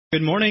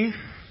Good morning.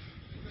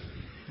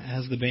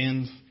 As the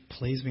band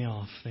plays me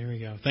off. There we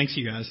go. Thanks,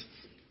 you guys.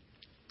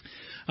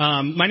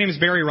 My name is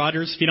Barry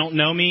Rogers. If you don't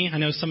know me, I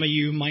know some of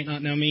you might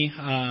not know me.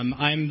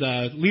 I'm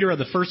the leader of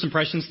the First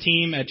Impressions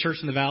team at Church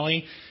in the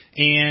Valley.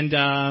 And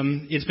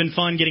it's been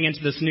fun getting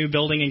into this new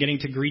building and getting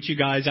to greet you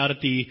guys out at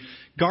the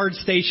guard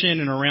station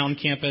and around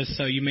campus.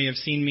 So you may have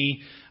seen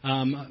me.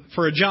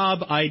 For a job,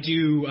 I'm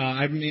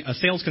a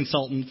sales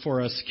consultant for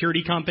a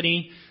security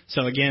company.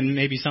 So again,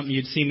 maybe something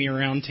you'd see me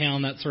around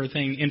town, that sort of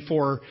thing. And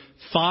for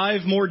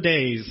 5 more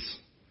days,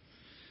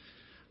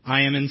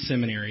 I am in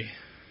seminary.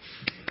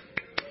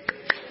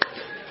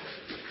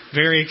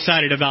 Very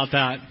excited about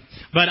that.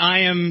 But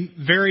I am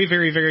very,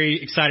 very,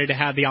 very excited to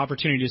have the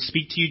opportunity to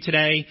speak to you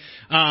today.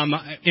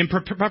 In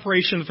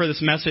preparation for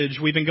this message,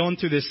 we've been going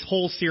through this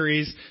whole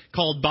series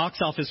called Box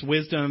Office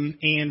Wisdom,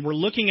 and we're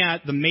looking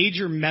at the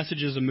major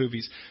messages of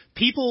movies.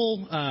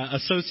 People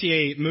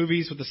associate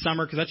movies with the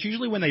summer because that's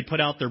usually when they put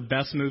out their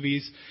best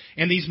movies.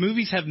 And these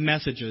movies have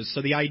messages.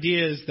 So the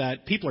idea is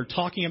that people are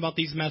talking about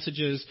these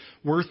messages,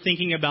 we're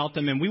thinking about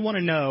them, and we want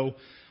to know,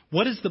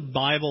 what does the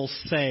Bible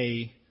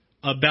say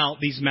about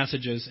these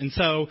messages? And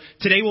so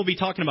today we'll be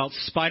talking about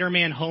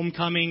Spider-Man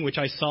Homecoming, which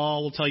I saw.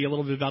 We'll tell you a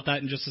little bit about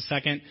that in just a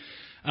second.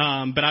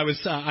 But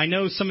I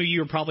know some of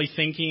you are probably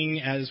thinking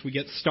as we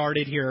get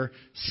started here,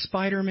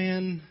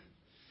 Spider-Man?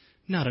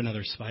 Not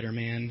another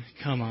Spider-Man.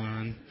 Come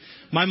on.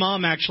 My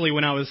mom actually,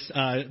 when I was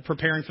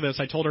preparing for this,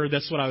 I told her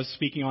this is what I was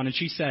speaking on, and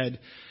she said,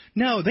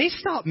 no, they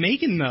stopped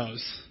making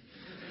those.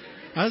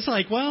 I was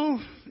like, well,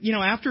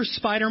 after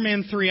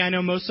Spider-Man 3, I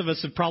know most of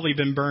us have probably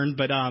been burned,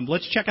 but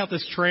let's check out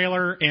this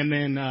trailer, and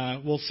then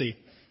we'll see.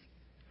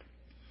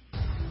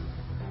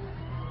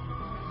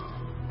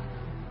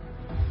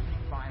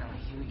 Finally,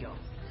 here we go.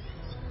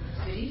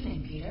 Good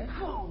evening, Peter.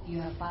 Whoa.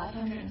 You have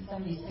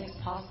 576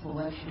 possible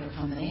web shooter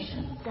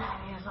combinations. That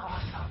is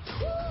awesome.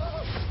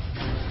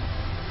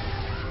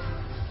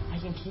 I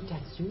can keep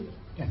that suit?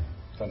 Yeah,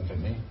 doesn't fit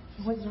me.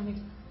 What's our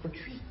next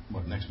retreat?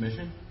 What, next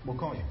mission? We'll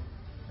call you.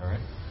 All right?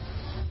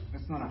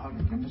 That's not a hug.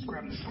 I'm just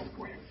grabbing the scope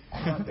for you.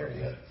 I'm not there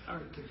yet. All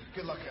right, kid.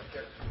 Good luck out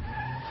there.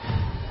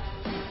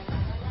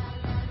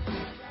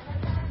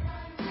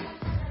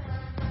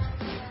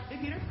 Hey,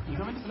 Peter. You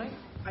coming tonight?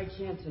 I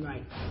can't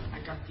tonight. I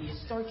got the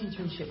Stark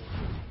internship.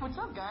 What's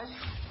up, guys?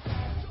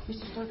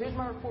 Mr. Stark, here's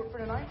my report for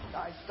tonight.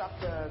 I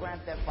stopped the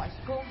Grand Theft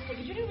bicycle. Hey,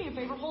 could you do me a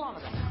favor? Hold on a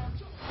minute.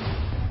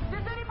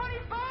 Does anybody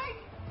fight?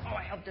 Oh,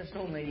 I helped this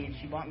old lady and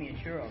she bought me a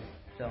churro.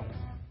 So,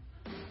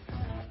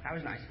 that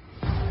was nice.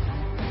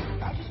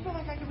 I just feel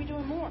like I could be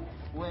doing more.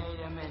 Wait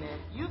a minute.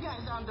 You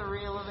guys aren't the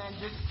real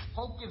Avengers.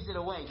 Hulk gives it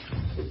away.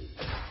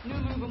 New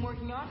move I'm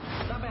working on?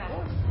 Not bad.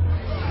 Oh,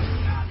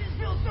 God, this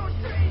feels so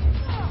strange.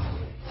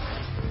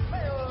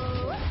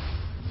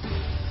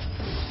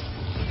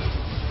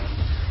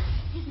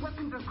 These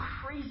weapons are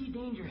crazy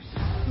dangerous.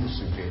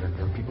 Listen, Peter,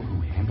 there are people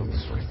who handle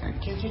this sort of thing.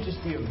 Can't you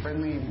just be a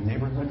friendly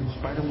neighborhood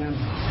Spider-Man?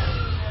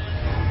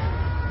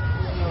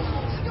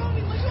 Let go of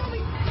me! Let go of me!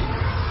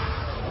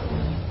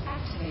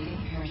 Activating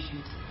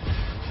parachute.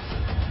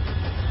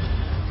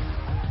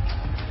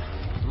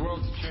 The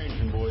world's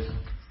changing, boys.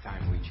 It's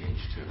time we change,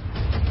 too.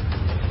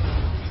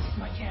 This is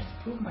my chance to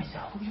prove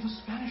myself. We have a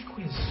Spanish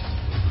quiz.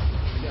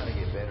 You gotta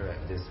get better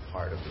at this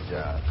part of the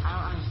job. I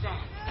don't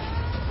understand.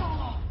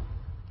 Oh,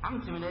 I'm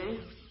intimidated.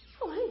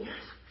 Oh, hey.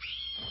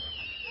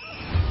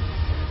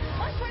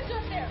 My friend's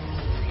up there.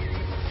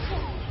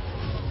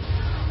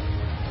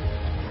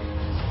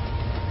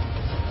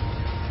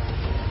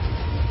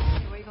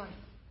 Where are you going?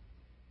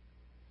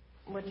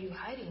 What are you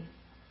hiding,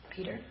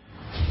 Peter?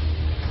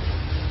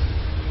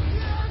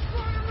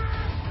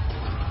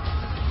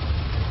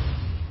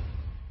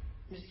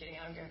 I'm just kidding.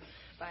 I don't care.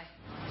 Bye.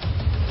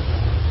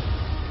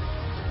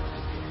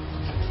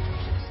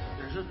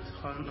 There's a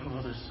ton of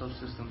other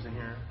subsystems in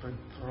here, but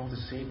they're all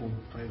disabled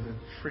by the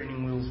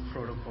training wheels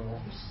protocol.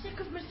 I'm sick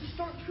of Mr.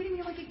 Stark treating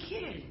me like a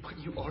kid. But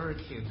you are a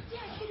kid.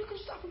 Yeah, a kid who can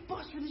stop a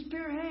bus with his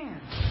bare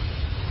hands.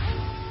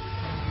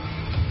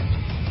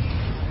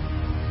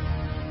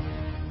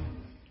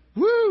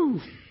 Woo!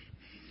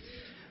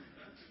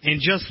 And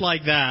just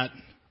like that,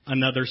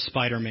 another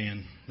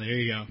Spider-Man. There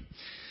you go.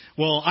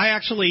 Well, I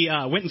actually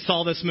went and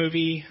saw this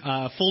movie.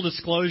 Full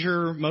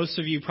disclosure, most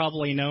of you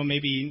probably know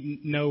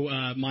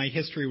my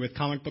history with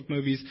comic book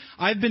movies.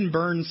 I've been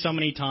burned so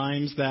many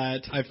times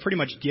that I've pretty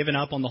much given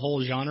up on the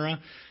whole genre.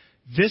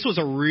 This was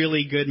a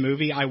really good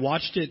movie. I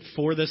watched it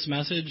for this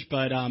message,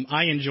 but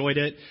I enjoyed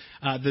it.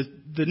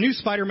 The new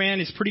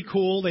Spider-Man is pretty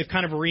cool. They've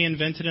kind of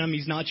reinvented him.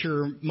 He's not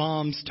your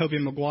mom's Tobey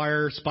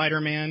Maguire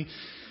Spider-Man.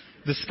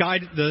 The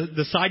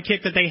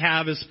sidekick that they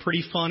have is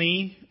pretty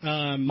funny.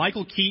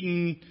 Michael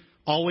Keaton,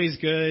 always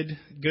good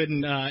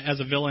as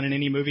a villain in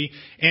any movie.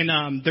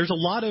 And there's a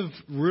lot of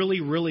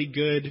really, really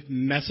good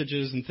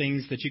messages and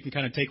things that you can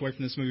kind of take away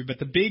from this movie. But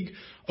the big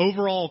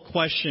overall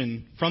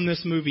question from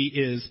this movie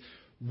is,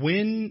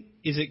 when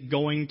is it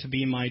going to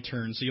be my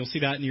turn? So you'll see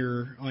that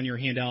on your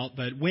handout.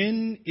 But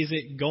when is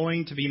it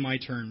going to be my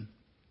turn?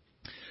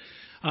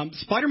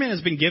 Spider-Man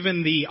has been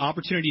given the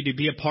opportunity to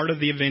be a part of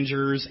the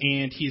Avengers,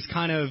 and he's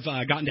kind of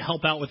gotten to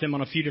help out with them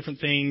on a few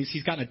different things.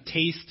 He's gotten a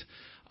taste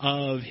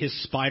of his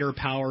spider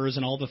powers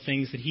and all the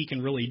things that he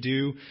can really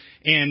do.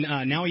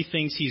 And now he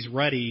thinks he's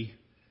ready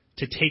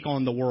to take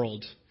on the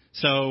world.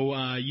 So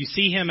you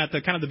see him at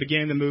the kind of the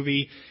beginning of the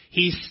movie.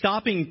 He's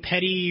stopping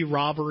petty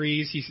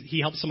robberies. He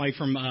helps somebody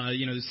from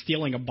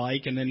stealing a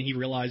bike, and then he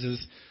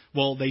realizes,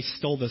 well, they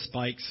stole this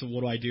bike, so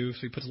what do I do? So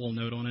he puts a little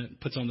note on it,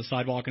 puts it on the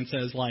sidewalk, and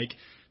says, like,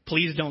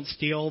 please don't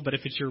steal, but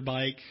if it's your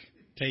bike,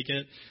 take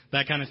it,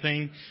 that kind of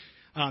thing.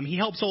 He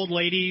helps old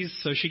ladies,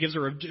 so she gives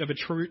her a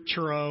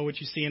churro, which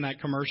you see in that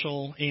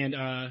commercial, and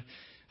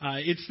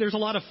there's a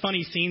lot of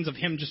funny scenes of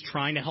him just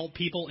trying to help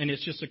people, and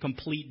it's just a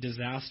complete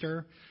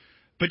disaster.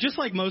 But just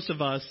like most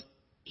of us,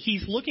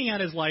 he's looking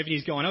at his life and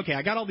he's going, okay,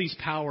 I got all these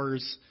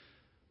powers.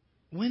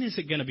 When is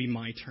it going to be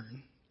my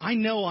turn? I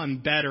know I'm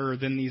better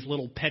than these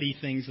little petty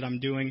things that I'm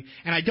doing,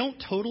 and I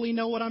don't totally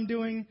know what I'm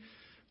doing,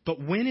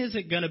 but when is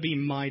it going to be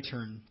my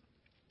turn?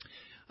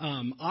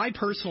 I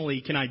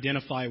personally can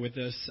identify with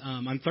this.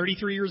 I'm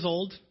 33 years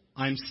old.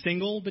 I'm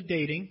single but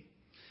dating.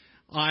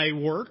 I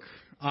work.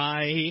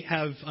 I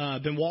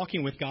have been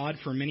walking with God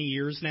for many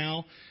years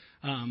now.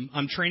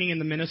 I'm training in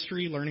the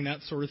ministry, learning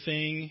that sort of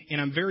thing,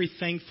 and I'm very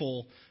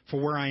thankful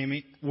for where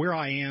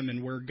I am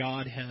and where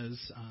God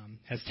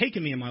has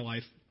taken me in my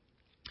life.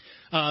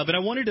 But I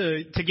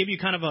wanted to give you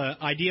kind of an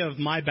idea of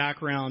my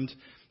background.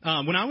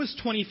 When I was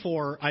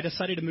 24, I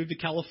decided to move to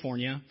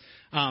California.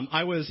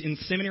 I was in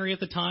seminary at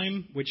the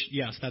time, which,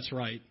 yes, that's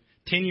right.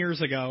 8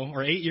 years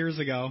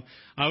ago,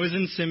 I was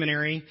in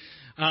seminary.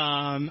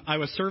 I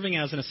was serving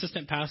as an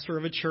assistant pastor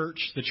of a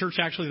church, the church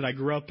actually that I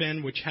grew up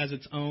in, which has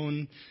its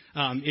own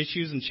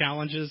issues and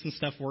challenges and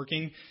stuff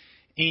working.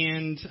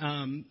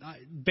 And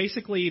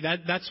basically,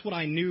 that's what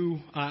I knew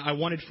I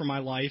wanted for my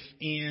life.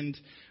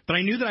 But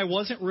I knew that I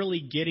wasn't really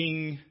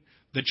getting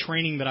the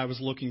training that I was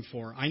looking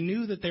for. I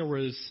knew that there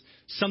was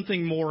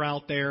something more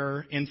out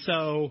there. And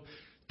so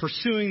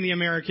pursuing the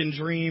American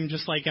dream,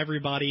 just like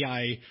everybody,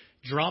 I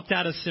dropped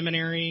out of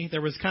seminary.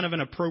 There was kind of an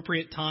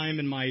appropriate time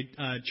in my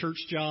church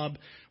job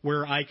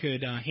where I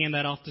could hand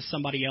that off to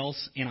somebody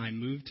else, and I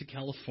moved to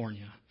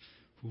California.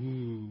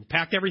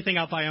 Packed everything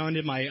up I owned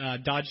in my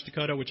Dodge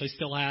Dakota, which I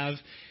still have,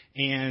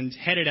 and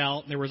headed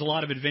out. There was a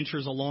lot of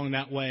adventures along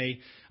that way.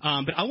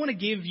 But I want to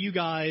give you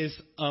guys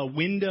a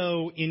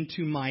window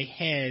into my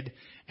head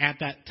at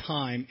that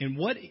time. And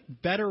what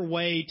better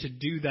way to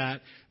do that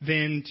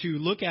than to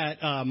look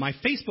at my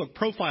Facebook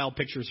profile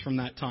pictures from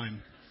that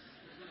time.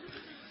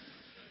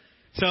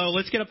 So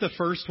let's get up the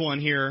first one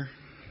here.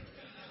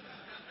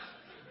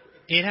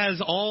 It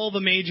has all the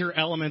major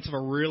elements of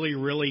a really,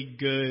 really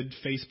good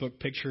Facebook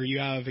picture. You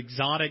have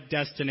exotic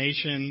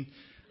destination,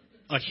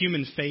 a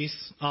human face,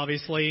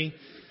 obviously,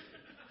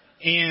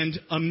 and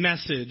a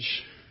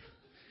message.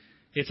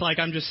 It's like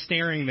I'm just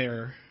staring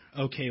there.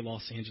 Okay,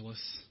 Los Angeles,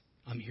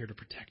 I'm here to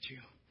protect you.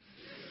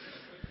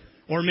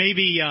 Or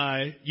maybe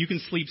you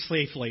can sleep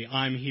safely.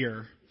 I'm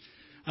here.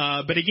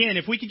 But again,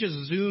 if we could just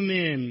zoom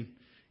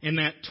in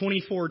that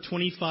 24,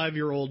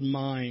 25-year-old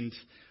mind,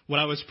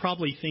 what I was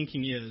probably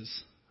thinking is,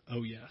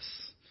 oh, yes,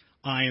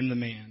 I am the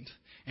man.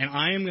 And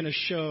I am going to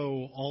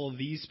show all of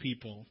these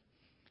people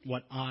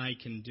what I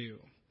can do.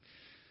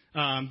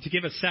 To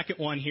give a second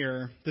one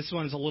here, this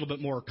one's a little bit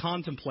more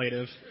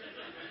contemplative.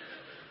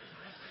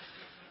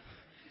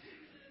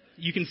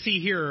 You can see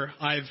here,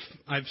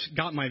 I've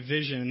got my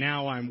vision.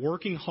 Now I'm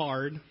working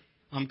hard.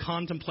 I'm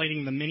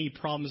contemplating the many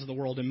problems of the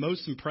world, and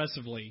most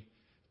impressively,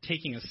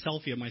 taking a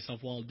selfie of myself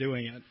while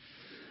doing it.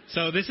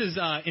 So this is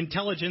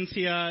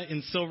Intelligentsia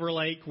in Silver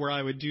Lake, where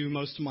I would do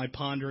most of my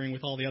pondering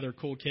with all the other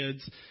cool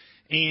kids.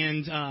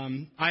 And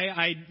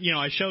I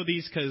show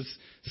these because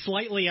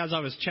slightly as I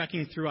was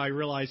checking through, I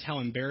realized how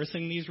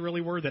embarrassing these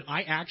really were, that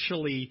I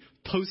actually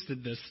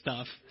posted this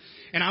stuff.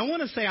 And I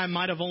want to say I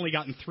might have only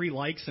gotten 3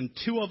 likes, and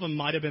 2 of them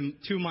might have been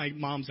to my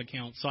mom's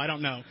account. So I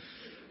don't know,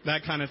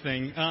 that kind of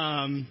thing.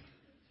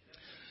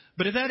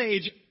 But at that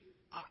age,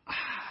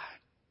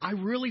 I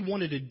really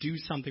wanted to do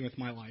something with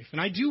my life. And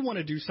I do want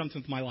to do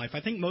something with my life. I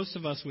think most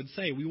of us would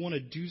say we want to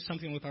do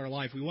something with our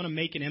life. We want to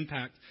make an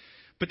impact.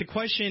 But the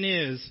question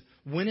is,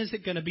 when is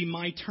it going to be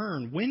my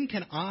turn? When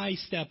can I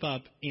step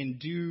up and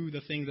do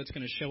the thing that's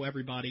going to show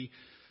everybody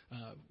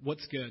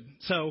what's good?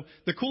 So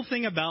the cool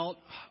thing about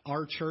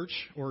our church,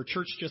 or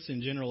church just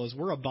in general, is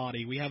we're a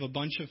body. We have a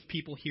bunch of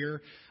people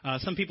here.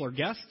 Some people are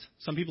guests.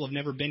 Some people have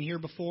never been here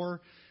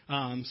before.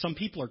 Some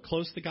people are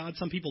close to God.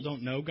 Some people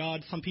don't know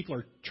God. Some people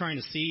are trying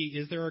to see,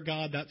 is there a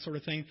God, that sort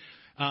of thing.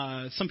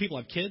 Some people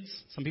have kids.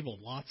 Some people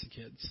have lots of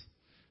kids.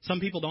 Some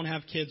people don't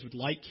have kids, would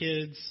like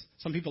kids.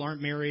 Some people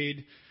aren't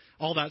married,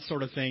 all that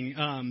sort of thing.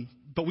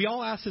 But we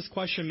all ask this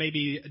question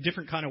maybe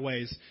different kind of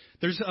ways.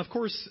 There's, of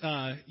course,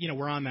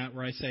 where I'm at,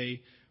 where I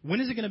say, when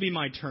is it going to be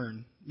my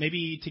turn?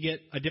 Maybe to get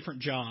a different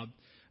job,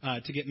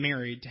 to get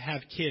married, to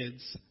have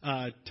kids,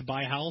 to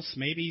buy a house.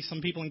 Maybe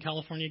some people in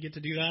California get to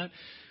do that.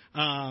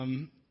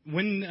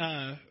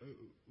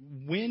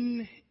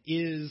 When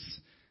is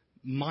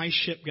my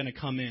ship going to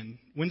come in?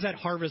 When's that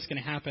harvest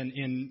going to happen?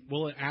 And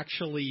will it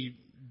actually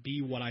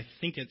be what I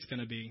think it's going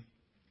to be?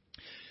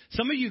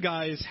 Some of you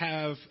guys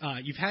have,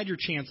 you've had your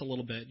chance a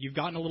little bit. You've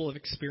gotten a little of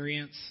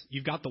experience.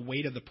 You've got the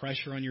weight of the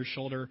pressure on your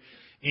shoulder.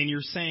 And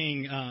you're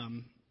saying,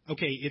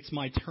 okay, it's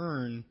my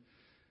turn.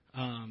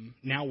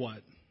 Now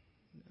what?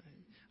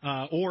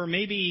 Or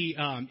maybe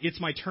it's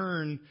my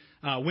turn.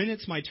 When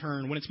it's my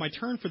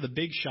turn for the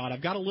big shot,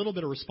 I've got a little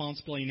bit of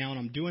responsibility now and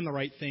I'm doing the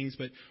right things.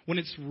 But when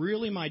it's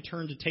really my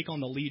turn to take on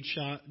the lead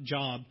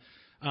job,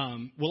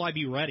 will I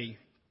be ready?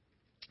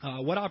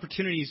 What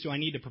opportunities do I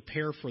need to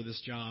prepare for this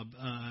job?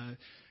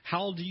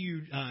 How do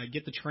you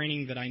get the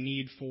training that I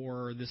need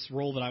for this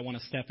role that I want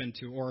to step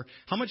into? Or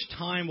how much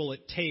time will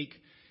it take?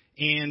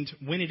 And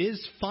when it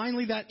is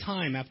finally that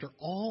time, after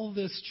all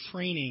this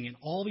training and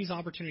all these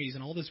opportunities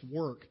and all this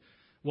work,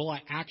 will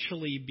I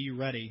actually be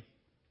ready?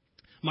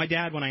 My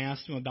dad, when I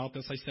asked him about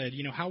this, I said,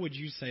 how would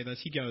you say this?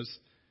 He goes,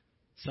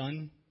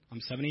 son,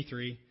 I'm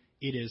 73.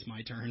 It is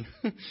my turn.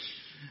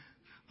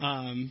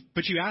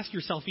 But you ask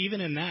yourself, even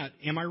in that,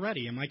 am I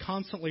ready? Am I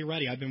constantly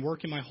ready? I've been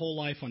working my whole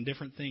life on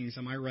different things.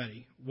 Am I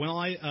ready?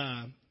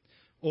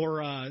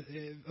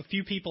 A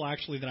few people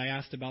actually that I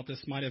asked about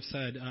this might have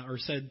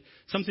said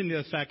something to the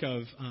effect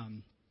of,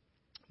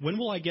 when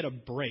will I get a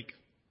break?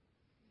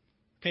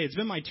 Okay, it's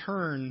been my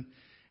turn,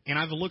 and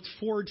I've looked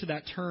forward to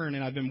that turn,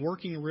 and I've been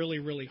working really,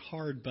 really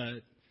hard,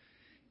 but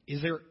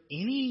is there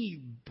any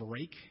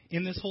break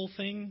in this whole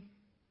thing?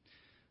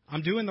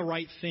 I'm doing the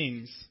right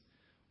things.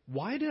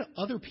 Why do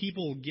other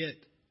people get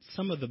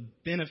some of the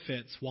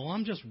benefits while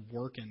I'm just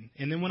working?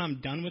 And then when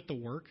I'm done with the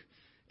work,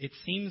 it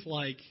seems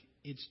like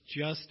it's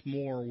just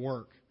more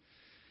work.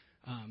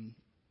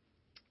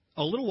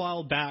 A little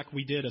while back,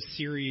 we did a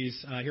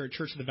series here at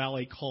Church of the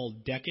Valley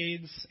called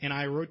Decades, and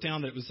I wrote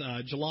down that it was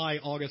July,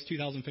 August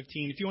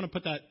 2015. If you want to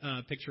put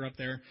that picture up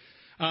there.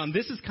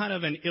 This is kind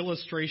of an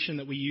illustration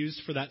that we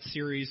used for that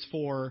series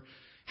for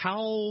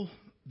how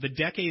the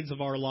decades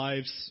of our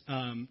lives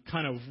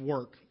kind of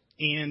work.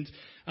 And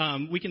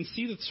we can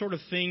see the sort of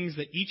things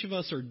that each of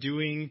us are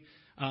doing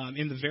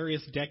in the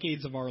various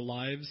decades of our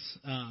lives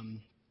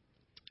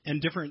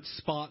and different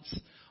spots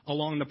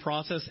along the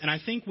process. And I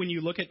think when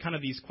you look at kind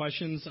of these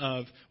questions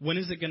of when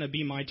is it going to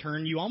be my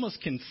turn, you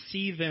almost can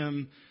see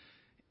them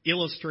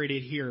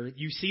illustrated here.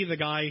 You see the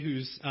guy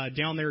who's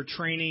down there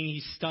training,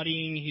 he's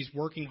studying, he's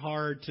working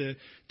hard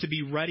to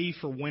be ready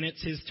for when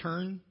it's his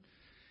turn.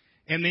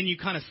 And then you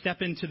kind of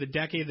step into the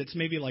decade that's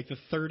maybe like the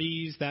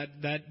 30s,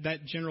 that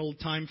general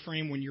time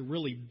frame when you're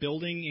really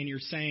building and you're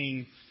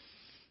saying,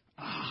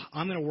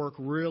 I'm going to work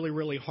really,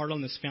 really hard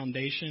on this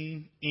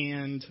foundation,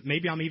 and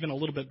maybe I'm even a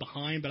little bit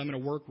behind, but I'm going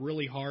to work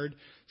really hard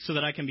so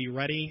that I can be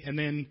ready. And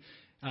then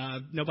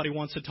nobody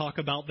wants to talk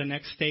about the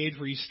next stage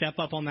where you step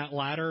up on that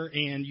ladder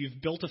and you've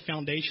built a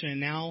foundation, and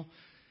now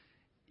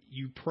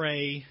you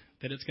pray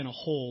that it's going to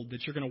hold,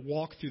 that you're going to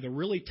walk through the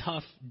really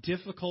tough,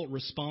 difficult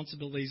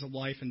responsibilities of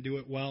life and do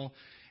it well.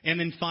 And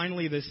then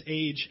finally this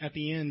age at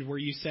the end where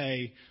you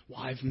say,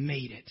 well, I've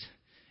made it,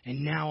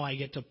 and now I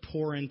get to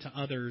pour into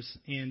others.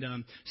 And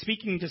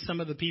speaking to some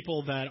of the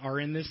people that are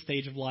in this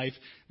stage of life,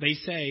 they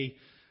say,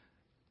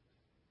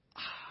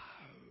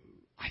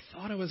 I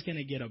thought I was going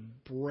to get a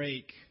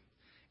break.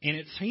 And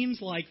it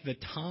seems like the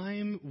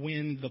time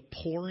when the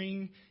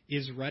pouring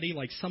is ready,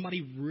 like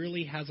somebody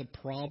really has a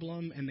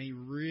problem and they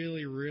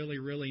really, really,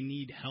 really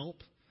need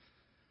help.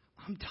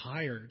 I'm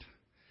tired.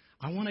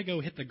 I want to go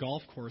hit the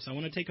golf course. I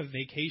want to take a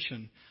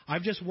vacation.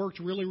 I've just worked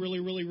really, really,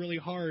 really, really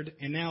hard,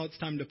 and now it's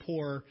time to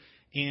pour,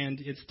 and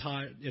it's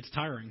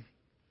tiring.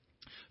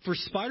 For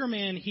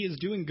Spider-Man, he is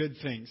doing good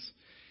things.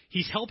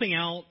 He's helping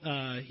out.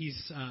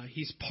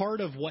 He's part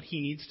of what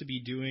he needs to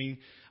be doing.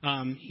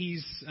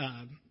 He's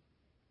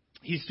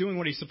doing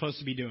what he's supposed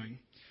to be doing.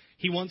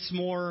 He wants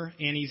more,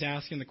 and he's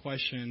asking the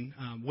question,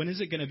 when is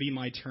it going to be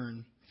my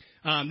turn?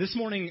 This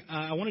morning,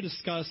 I want to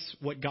discuss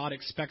what God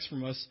expects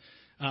from us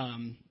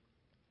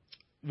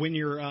when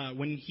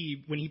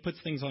he puts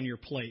things on your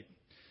plate.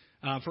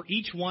 For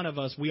each one of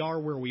us, we are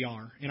where we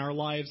are. In our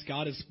lives,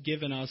 God has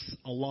given us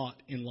a lot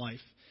in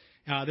life.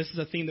 This is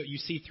a theme that you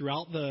see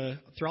throughout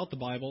the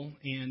Bible,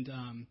 and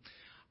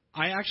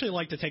I actually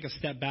like to take a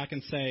step back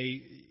and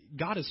say,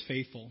 God is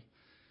faithful.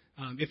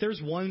 If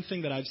there's one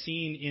thing that I've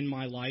seen in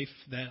my life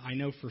that I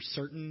know for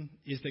certain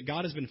is that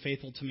God has been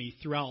faithful to me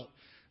throughout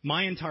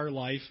my entire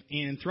life.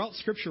 And throughout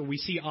Scripture, we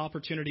see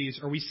opportunities,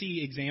 or we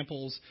see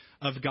examples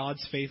of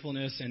God's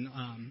faithfulness and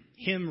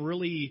Him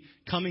really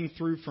coming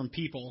through from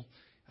people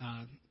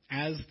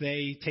as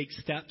they take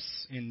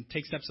steps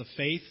of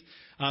faith.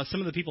 Some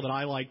of the people that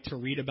I like to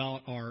read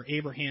about are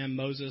Abraham,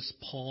 Moses,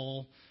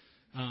 Paul.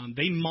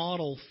 They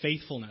model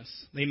faithfulness.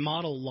 They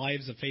model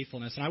lives of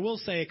faithfulness. And I will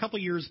say, a couple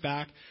years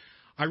back,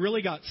 I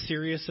really got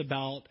serious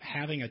about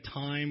having a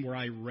time where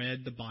I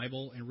read the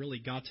Bible and really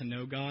got to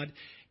know God.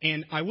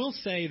 And I will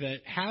say that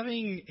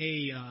having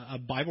a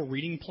Bible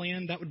reading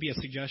plan, that would be a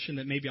suggestion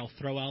that maybe I'll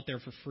throw out there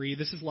for free.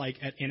 This is like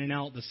at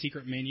In-N-Out, the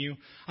secret menu.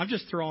 I'm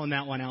just throwing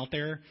that one out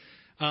there.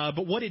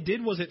 But what it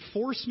did was it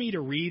forced me to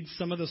read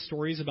some of the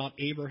stories about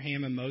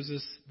Abraham and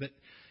Moses that,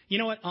 you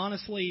know what,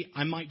 honestly,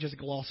 I might just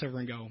gloss over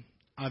and go,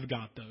 I've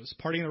got those.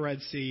 Parting the Red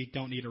Sea,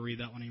 don't need to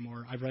read that one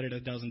anymore. I've read it a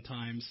dozen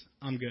times.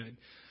 I'm good.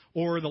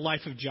 Or the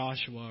life of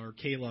Joshua or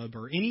Caleb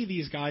or any of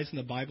these guys in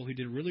the Bible who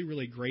did really,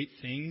 really great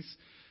things.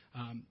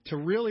 To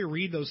really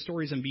read those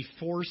stories and be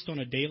forced on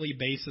a daily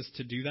basis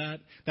to do that,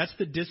 that's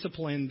the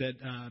discipline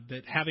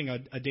that having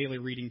a daily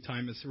reading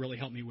time has really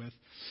helped me with.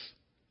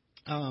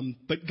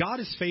 But God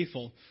is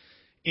faithful.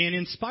 And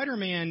in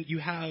Spider-Man, you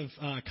have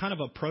kind of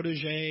a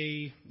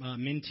protege,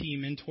 mentee,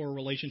 mentor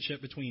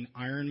relationship between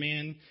Iron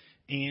Man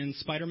and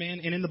Spider-Man.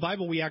 And in the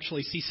Bible, we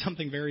actually see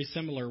something very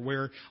similar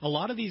where a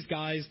lot of these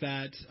guys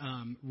that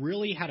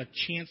really had a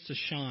chance to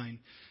shine.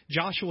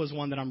 Joshua is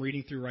one that I'm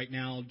reading through right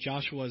now.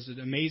 Joshua is an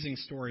amazing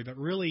story, but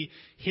really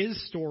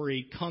his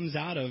story comes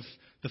out of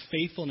the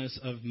faithfulness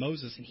of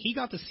Moses. And he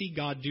got to see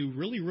God do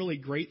really, really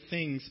great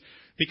things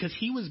because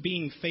he was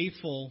being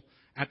faithful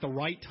at the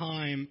right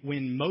time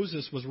when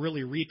Moses was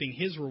really reaping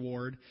his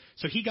reward.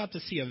 So he got to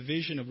see a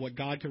vision of what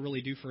God could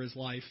really do for his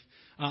life.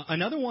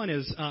 Another one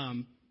is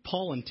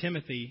Paul and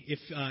Timothy.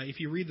 If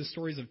you read the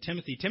stories of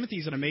Timothy,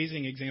 Timothy's an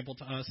amazing example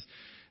to us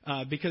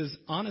because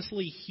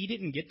honestly, he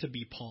didn't get to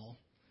be Paul.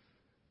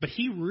 But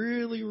he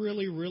really,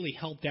 really, really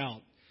helped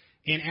out.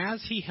 And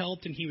as he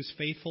helped and he was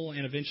faithful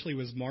and eventually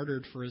was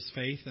martyred for his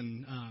faith,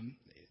 and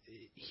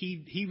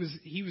he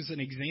was an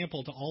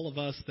example to all of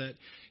us that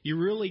you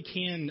really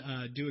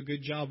can do a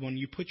good job when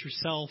you put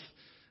yourself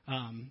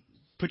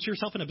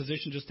in a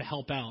position just to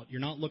help out.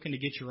 You're not looking to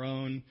get your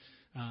own,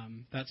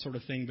 that sort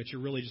of thing, but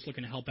you're really just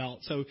looking to help out.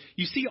 So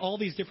you see all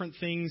these different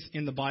things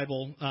in the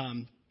Bible,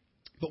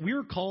 but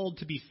we're called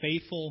to be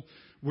faithful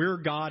where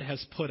God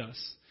has put us.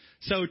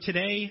 So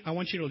today, I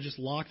want you to just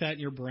lock that in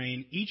your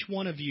brain. Each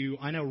one of you,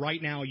 I know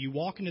right now, you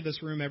walk into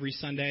this room every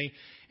Sunday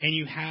and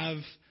you have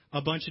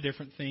a bunch of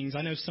different things.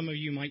 I know some of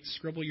you might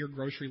scribble your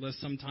grocery list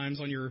sometimes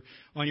on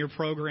your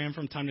program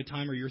from time to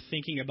time, or you're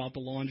thinking about the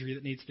laundry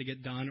that needs to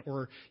get done,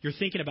 or you're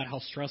thinking about how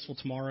stressful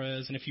tomorrow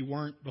is. And if you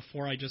weren't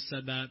before I just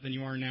said that, then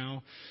you are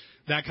now,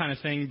 that kind of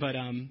thing. But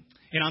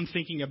and I'm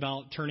thinking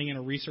about turning in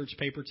a research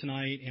paper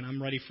tonight, and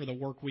I'm ready for the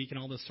work week and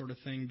all this sort of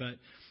thing. But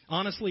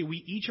honestly,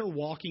 we each are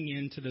walking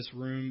into this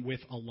room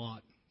with a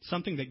lot,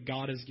 something that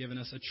God has given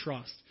us, a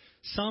trust,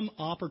 some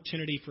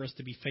opportunity for us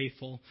to be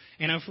faithful.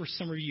 And I know for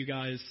some of you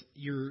guys,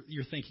 you're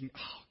thinking,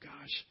 oh,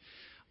 gosh,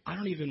 I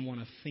don't even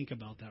want to think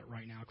about that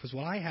right now because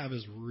what I have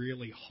is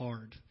really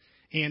hard.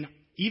 And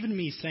even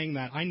me saying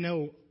that, I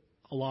know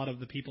a lot of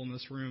the people in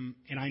this room,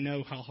 and I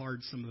know how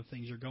hard some of the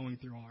things you're going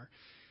through are.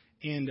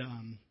 And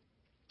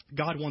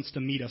God wants to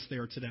meet us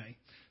there today.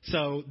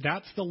 So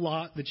that's the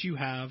lot that you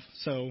have.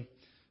 So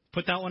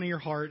put that one in your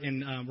heart,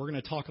 and we're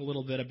going to talk a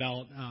little bit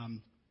about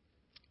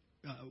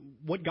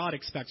what God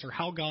expects, or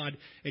how God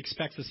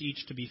expects us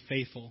each to be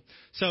faithful.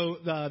 So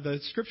the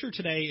scripture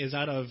today is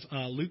out of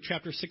Luke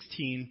chapter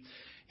 16.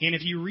 And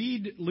if you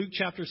read Luke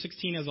chapter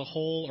 16 as a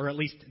whole, or at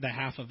least the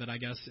half of it, I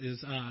guess,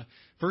 is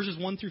verses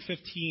 1 through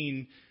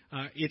 15,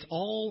 it's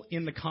all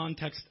in the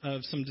context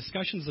of some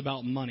discussions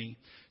about money.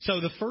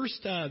 So the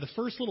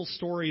first little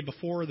story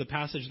before the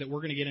passage that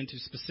we're going to get into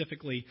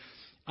specifically,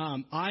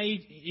 I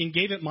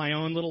gave it my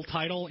own little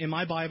title. In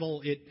my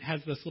Bible, it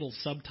has this little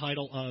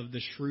subtitle of the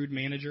shrewd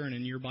manager, and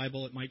in your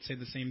Bible, it might say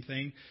the same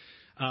thing.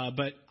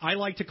 But I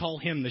like to call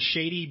him the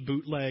shady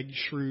bootleg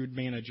shrewd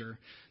manager.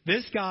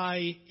 This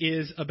guy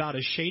is about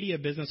as shady a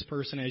business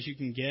person as you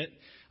can get.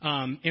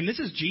 And this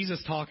is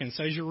Jesus talking.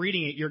 So as you're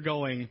reading it, you're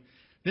going,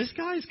 this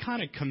guy's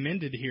kind of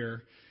commended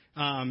here.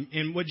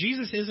 And what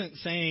Jesus isn't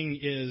saying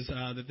is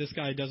that this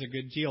guy does a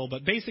good deal.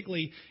 But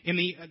basically, in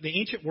the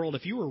ancient world,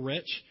 if you were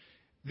rich,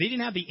 they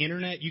didn't have the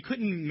internet. You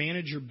couldn't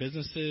manage your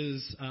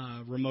businesses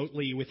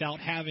remotely without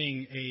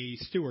having a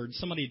steward,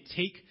 somebody to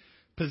take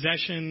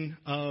possession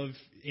of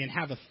and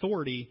have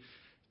authority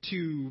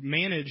to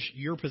manage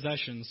your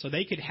possessions. So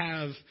they could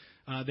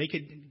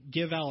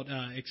give out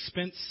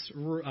expense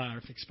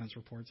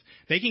reports.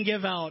 They can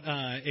give out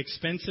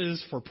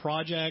expenses for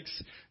projects.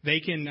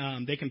 They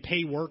can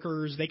pay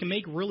workers. They can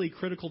make really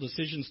critical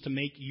decisions to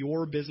make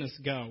your business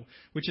go,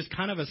 which is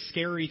kind of a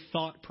scary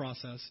thought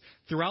process.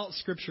 Throughout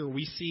Scripture,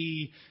 we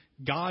see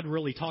God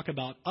really talk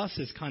about us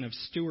as kind of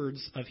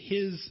stewards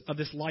of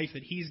this life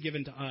that He's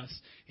given to us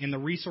and the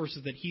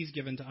resources that He's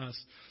given to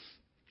us.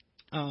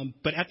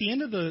 But at the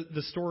end of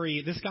the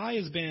story, this guy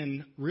has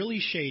been really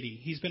shady.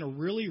 He's been a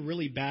really,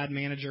 really bad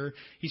manager.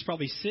 He's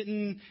probably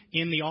sitting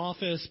in the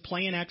office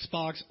playing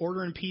Xbox,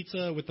 ordering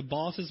pizza with the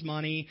boss's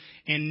money,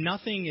 and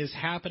nothing is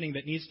happening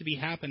that needs to be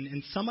happened.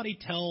 And somebody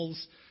tells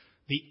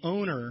the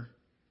owner,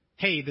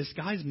 hey, this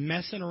guy's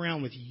messing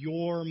around with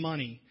your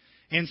money.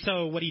 And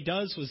so what he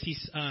does was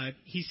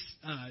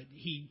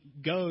he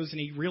goes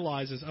and he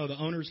realizes, oh, the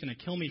owner's going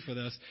to kill me for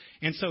this.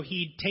 And so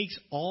he takes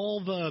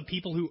all the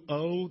people who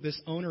owe this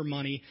owner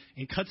money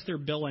and cuts their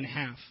bill in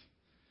half.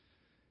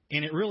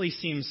 And it really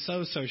seems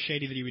so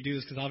shady that he would do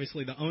this because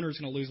obviously the owner's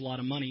going to lose a lot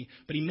of money.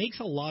 But he makes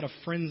a lot of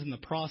friends in the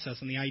process.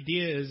 And the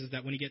idea is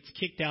that when he gets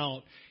kicked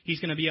out, he's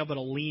going to be able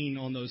to lean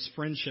on those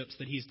friendships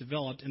that he's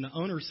developed. And the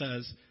owner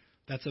says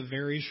that's a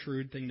very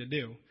shrewd thing to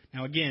do.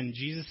 Now, again,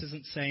 Jesus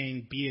isn't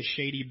saying be a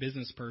shady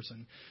business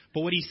person.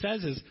 But what he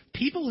says is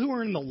people who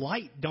are in the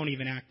light don't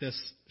even act this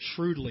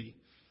shrewdly.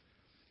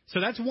 So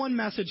that's one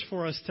message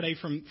for us today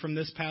from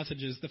this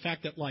passage is the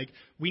fact that, like,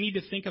 we need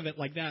to think of it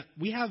like that.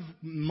 We have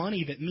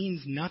money that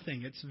means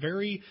nothing.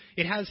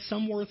 It has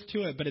some worth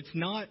to it, but it's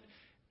not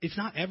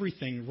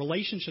everything.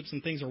 Relationships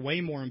and things are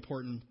way more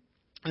important.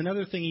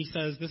 Another thing he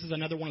says, this is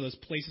another one of those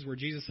places where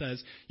Jesus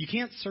says, you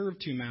can't serve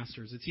two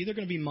masters. It's either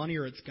going to be money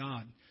or it's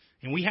God.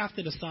 And we have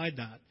to decide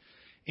that.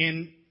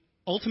 And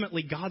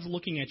ultimately, God's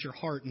looking at your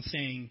heart and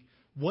saying,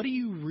 what do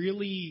you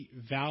really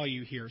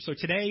value here? So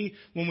today,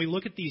 when we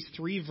look at these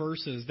 3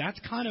 verses, that's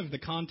kind of the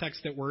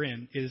context that we're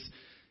in, is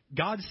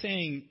God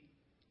saying,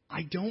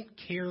 I don't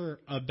care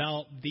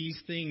about these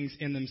things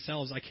in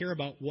themselves. I care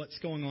about what's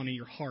going on in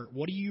your heart.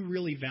 What do you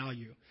really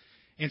value?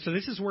 And so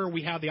this is where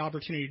we have the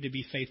opportunity to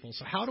be faithful.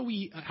 So how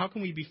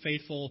can we be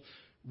faithful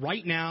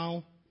right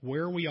now,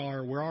 where we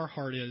are, where our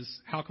heart is?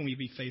 How can we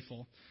be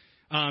faithful?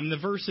 The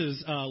verse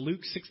is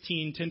Luke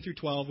 16, 10 through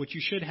 12, which you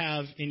should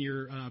have in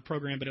your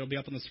program, but it'll be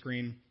up on the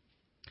screen.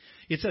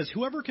 It says,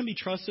 whoever can be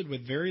trusted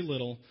with very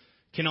little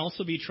can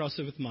also be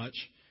trusted with much,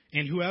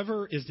 and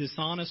whoever is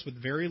dishonest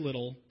with very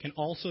little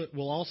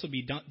will also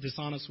be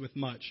dishonest with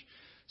much.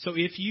 So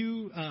if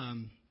you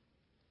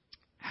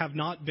have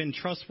not been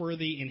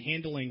trustworthy in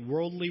handling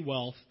worldly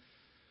wealth,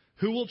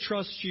 who will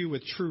trust you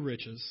with true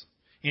riches?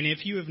 And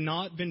if you have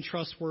not been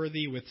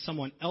trustworthy with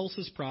someone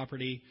else's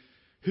property,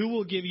 who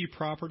will give you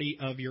property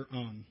of your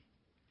own?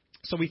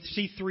 So we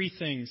see 3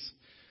 things.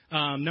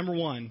 Number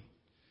 1,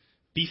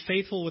 be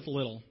faithful with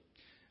little.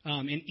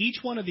 And each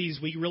one of these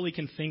we really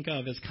can think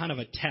of as kind of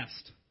a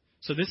test.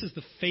 So this is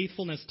the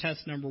faithfulness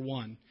test number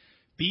 1.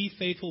 Be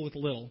faithful with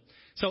little.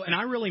 So, and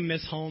I really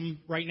miss home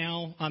right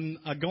now. I'm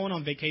going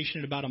on vacation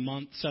in about a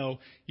month, so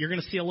you're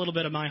going to see a little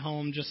bit of my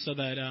home just so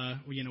that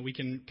we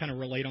can kind of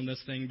relate on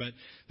this thing. But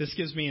this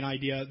gives me an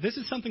idea. This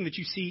is something that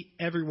you see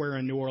everywhere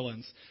in New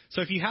Orleans.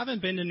 So if you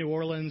haven't been to New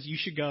Orleans, you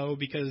should go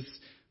because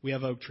we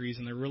have oak trees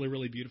and they're really,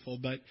 really beautiful.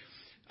 But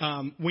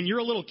when you're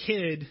a little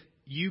kid,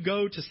 you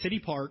go to City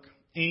Park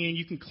and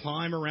you can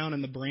climb around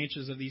in the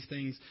branches of these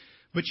things,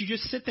 but you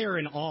just sit there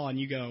in awe and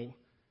you go,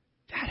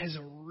 that is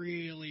a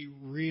really,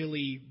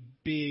 really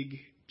big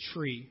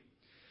tree.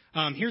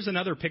 Here's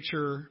another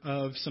picture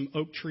of some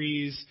oak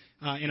trees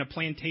in a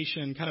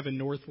plantation kind of in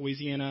North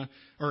Louisiana,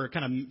 or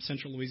kind of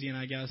central Louisiana,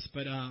 I guess.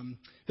 But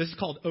this is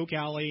called Oak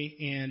Alley,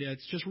 and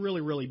it's just really,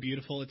 really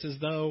beautiful. It's as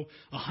though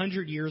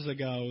 100 years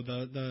ago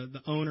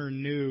the owner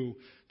knew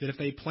that if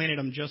they planted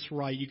them just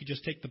right, you could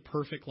just take the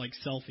perfect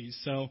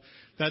selfies. So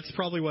that's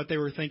probably what they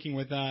were thinking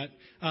with that.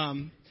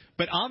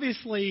 But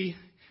obviously,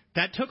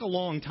 that took a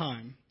long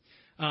time.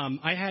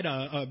 I had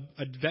a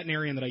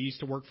veterinarian that I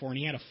used to work for, and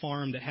he had a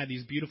farm that had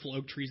these beautiful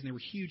oak trees, and they were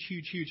huge,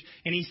 huge, huge.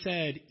 And he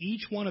said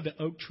each one of the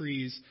oak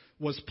trees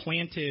was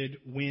planted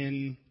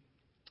when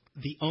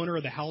the owner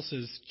of the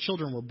house's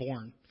children were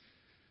born.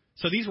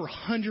 So these were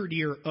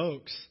 100-year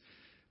oaks,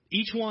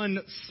 each one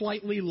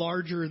slightly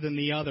larger than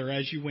the other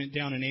as you went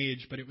down in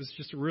age, but it was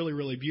just really,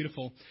 really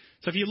beautiful.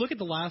 So if you look at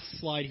the last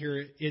slide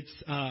here,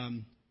 it's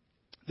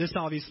this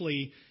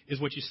obviously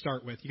is what you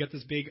start with. You got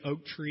this big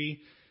oak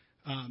tree.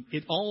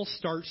 It all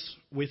starts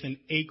with an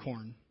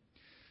acorn.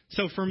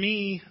 So for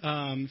me,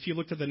 if you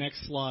look at the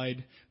next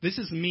slide, this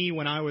is me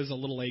when I was a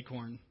little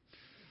acorn.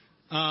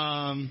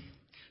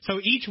 So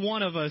each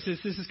one of us, this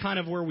is kind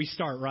of where we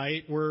start,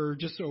 right? We're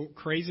just a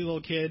crazy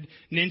little kid.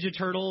 Ninja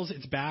Turtles,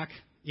 it's back.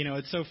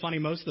 It's so funny.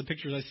 Most of the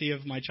pictures I see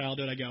of my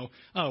childhood, I go,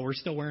 oh, we're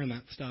still wearing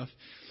that stuff.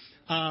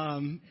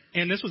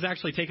 And this was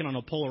actually taken on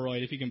a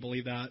Polaroid, if you can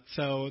believe that.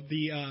 So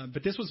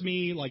but this was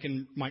me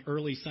in my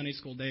early Sunday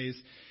school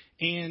days.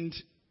 And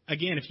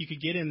again, if you could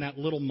get in that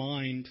little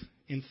mind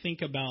and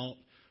think about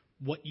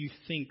what you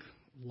think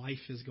life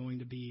is going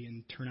to be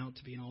and turn out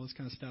to be and all this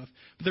kind of stuff.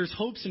 But there's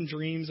hopes and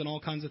dreams and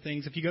all kinds of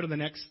things. If you go to the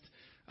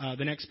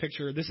next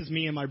picture, this is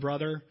me and my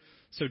brother.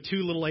 So 2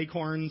 little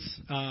acorns.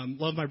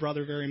 Love my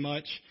brother very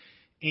much.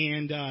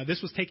 And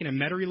this was taken in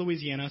Metairie,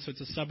 Louisiana. So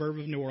it's a suburb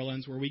of New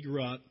Orleans where we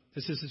grew up.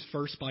 This is his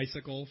first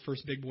bicycle,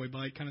 first big boy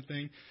bike kind of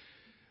thing.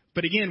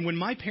 But again, when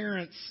my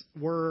parents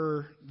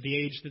were the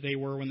age that they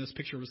were when this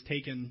picture was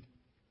taken,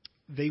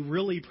 they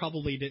really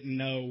probably didn't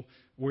know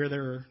where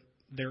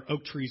their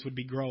oak trees would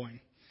be growing.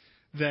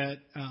 That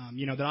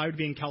that I would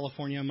be in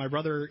California. My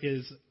brother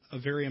is a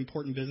very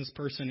important business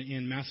person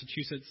in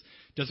Massachusetts.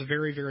 Does a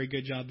very, very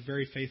good job.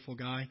 Very faithful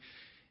guy.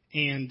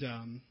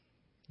 And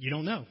you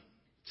don't know.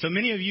 So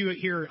many of you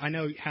here, I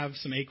know, have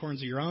some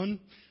acorns of your own.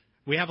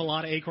 We have a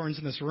lot of acorns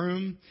in this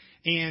room.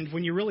 And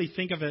when you really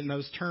think of it in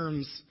those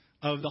terms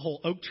of the whole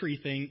oak tree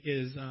thing,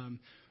 is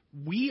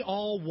we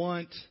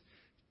want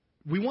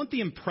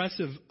the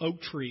impressive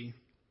oak tree,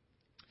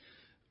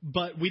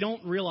 but we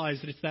don't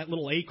realize that it's that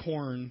little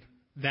acorn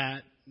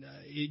that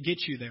it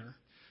gets you there.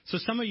 So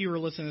some of you are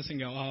listening to this and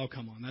go, oh,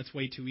 come on, that's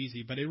way too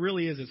easy. But it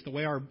really is. It's the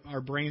way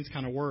our brains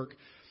kind of work.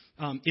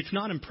 It's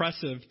not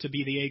impressive to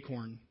be the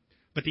acorn,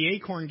 but the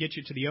acorn gets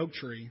you to the oak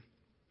tree.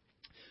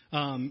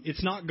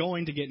 It's not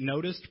going to get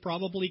noticed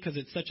probably because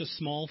it's such a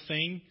small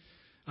thing.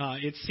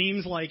 It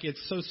seems like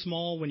it's so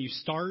small when you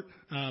start,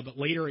 but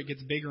later it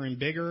gets bigger and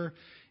bigger.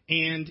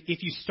 And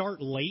if you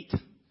start late,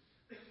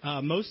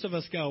 most of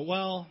us go,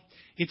 well,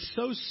 it's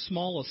so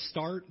small a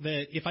start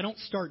that if I don't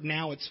start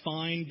now, it's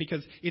fine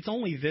because it's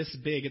only this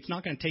big. It's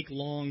not going to take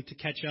long to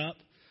catch up.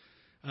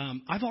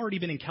 I've already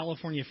been in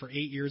California for 8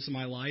 years of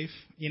my life.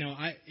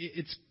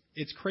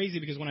 It's crazy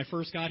because when I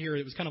first got here,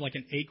 it was kind of like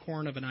an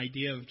acorn of an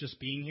idea of just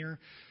being here.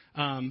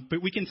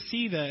 But we can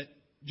see that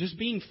just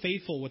being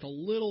faithful with a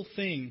little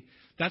thing,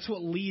 that's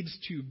what leads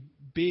to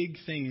big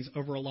things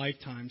over a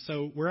lifetime.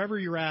 So wherever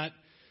you're at,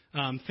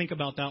 think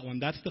about that one.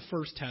 That's the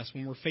first test.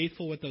 When we're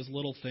faithful with those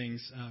little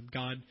things,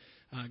 God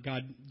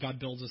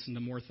builds us into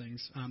more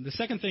things. The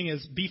second thing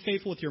is be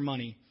faithful with your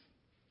money.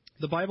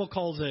 The Bible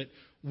calls it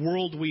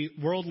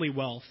worldly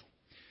wealth.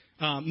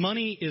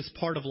 Money is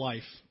part of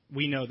life.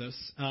 We know this.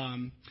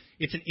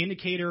 It's an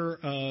indicator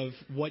of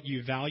what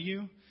you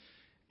value.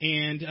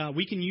 And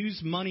we can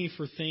use money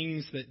for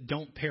things that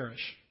don't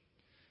perish.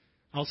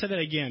 I'll say that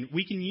again.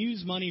 We can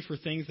use money for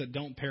things that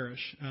don't perish.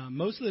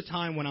 Most of the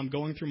time when I'm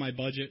going through my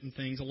budget and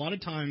things, a lot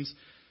of times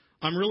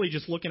I'm really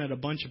just looking at a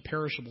bunch of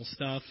perishable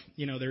stuff.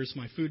 There's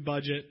my food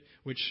budget,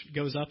 which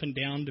goes up and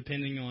down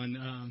depending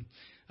on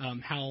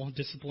how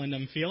disciplined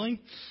I'm feeling.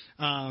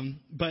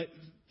 But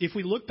if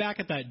we look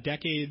back at that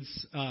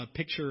decade's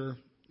picture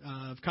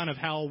of kind of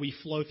how we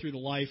flow through the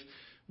life,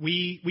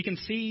 we can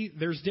see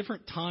there's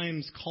different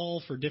times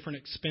call for different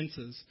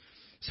expenses.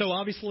 So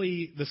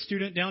obviously the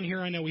student down here,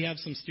 I know we have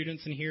some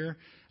students in here,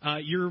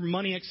 your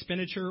money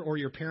expenditure or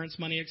your parents'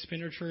 money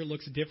expenditure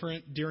looks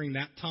different during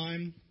that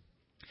time.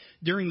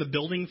 During the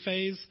building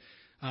phase,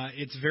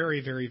 it's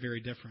very, very,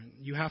 very different.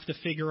 You have to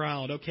figure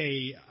out,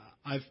 okay,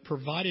 I've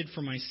provided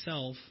for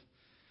myself.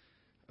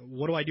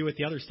 What do I do with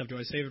the other stuff? Do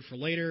I save it for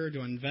later?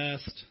 Do I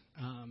invest?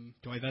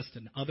 Do I invest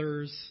in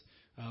others?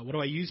 What do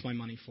I use my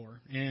money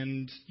for?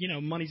 And,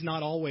 money's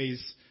not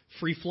always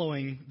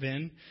free-flowing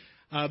then.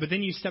 But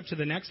then you step to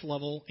the next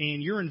level,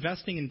 and you're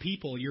investing in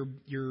people.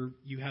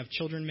 You have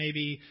children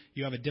maybe.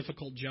 You have a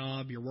difficult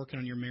job. You're working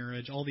on your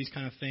marriage, all these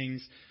kind of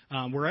things.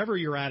 Wherever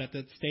you're at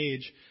that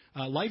stage,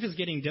 life is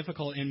getting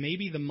difficult, and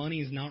maybe the money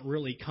is not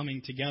really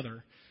coming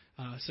together.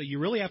 So you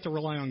really have to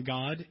rely on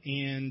God,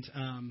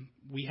 and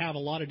we have a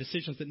lot of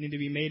decisions that need to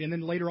be made. And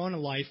then later on in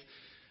life,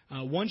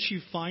 once you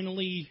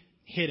finally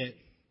hit it,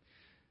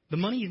 the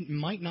money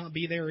might not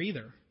be there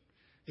either.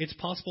 It's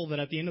possible that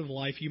at the end of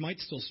life you might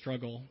still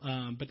struggle.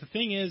 But the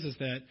thing is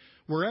that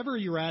wherever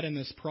you're at in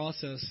this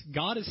process,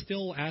 God is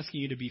still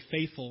asking you to be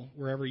faithful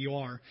wherever you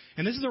are.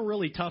 And this is a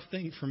really tough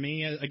thing for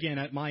me. Again,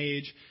 at my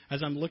age,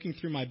 as I'm looking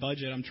through my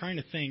budget, I'm trying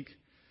to think,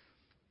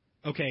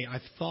 okay, I've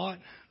thought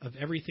of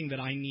everything that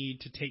I need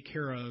to take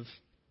care of.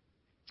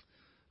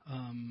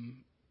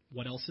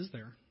 What else is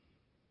there?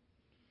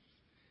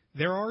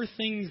 There are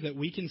things that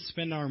we can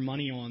spend our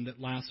money on that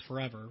last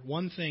forever.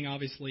 One thing,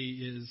 obviously,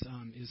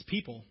 is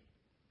people.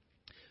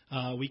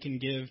 We can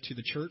give to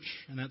the church,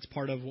 and that's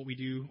part of what we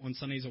do on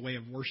Sundays, a way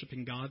of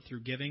worshiping God through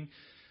giving.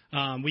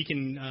 We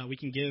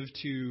can give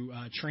to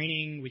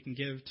training. We can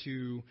give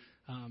to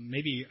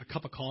maybe a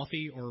cup of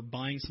coffee or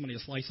buying somebody a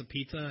slice of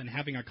pizza and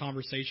having a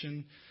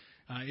conversation.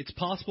 It's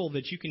possible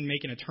that you can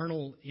make an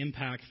eternal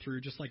impact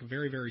through just like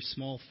very, very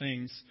small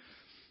things.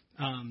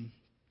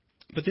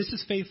 But this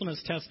is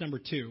faithfulness test number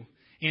 2,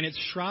 and it's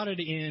shrouded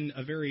in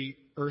a very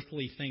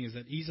earthly thing. Is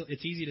that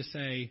it's easy to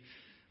say,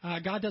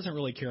 God doesn't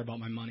really care about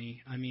my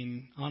money. I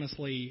mean,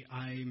 honestly,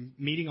 I'm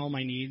meeting all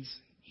my needs.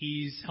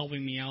 He's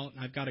helping me out, and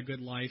I've got a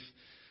good life.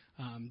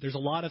 There's a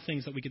lot of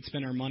things that we could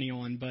spend our money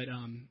on, but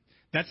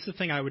that's the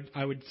thing I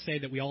would say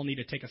that we all need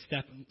to take a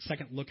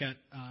second look at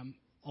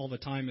all the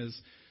time is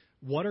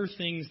what are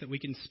things that we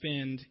can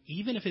spend,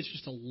 even if it's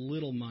just a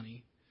little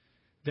money,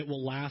 that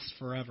will last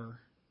forever.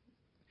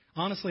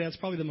 Honestly, that's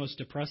probably the most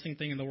depressing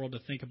thing in the world to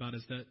think about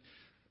is that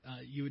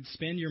you would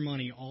spend your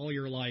money all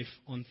your life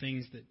on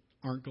things that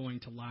aren't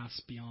going to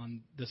last beyond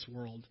this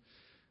world.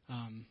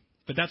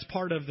 But that's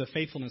part of the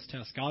faithfulness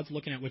test. God's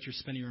looking at what you're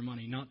spending your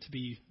money, not to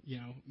be,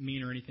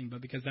 mean or anything,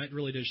 but because that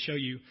really does show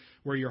you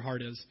where your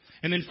heart is.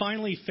 And then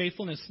finally,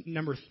 faithfulness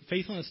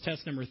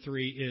test number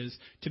 3 is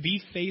to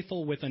be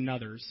faithful with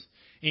another's.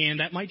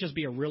 And that might just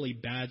be a really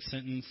bad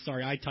sentence.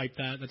 Sorry, I typed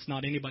that. That's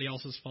not anybody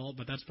else's fault,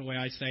 but that's the way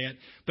I say it.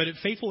 But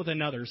faithful with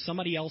another,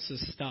 somebody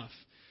else's stuff.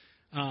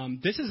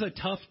 This is a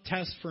tough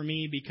test for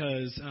me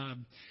because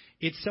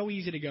it's so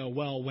easy to go,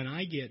 well, when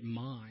I get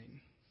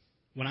mine,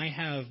 when I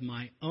have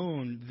my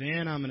own,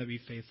 then I'm going to be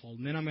faithful,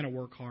 and then I'm going to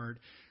work hard,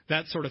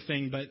 that sort of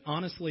thing. But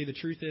honestly, the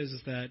truth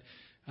is that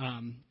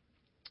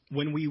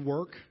when we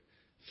work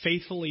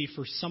faithfully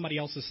for somebody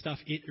else's stuff,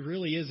 it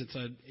really is.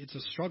 It's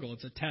a struggle.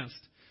 It's a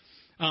test.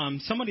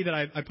 Somebody that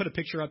I put a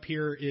picture up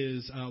here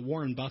is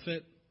Warren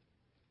Buffett,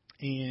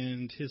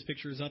 and his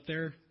picture is up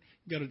there.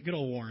 Good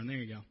old Warren. There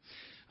you go.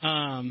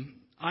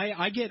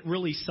 I get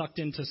really sucked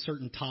into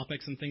certain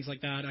topics and things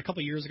like that. A couple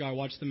of years ago, I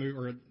watched the movie,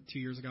 or 2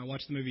 years ago, I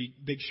watched the movie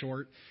Big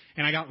Short,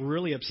 and I got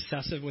really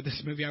obsessive with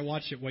this movie. I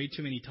watched it way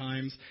too many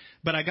times,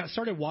 but I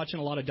started watching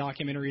a lot of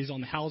documentaries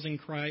on the housing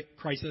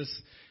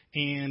crisis,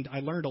 and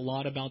I learned a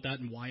lot about that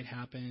and why it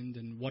happened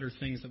and what are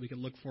things that we could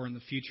look for in the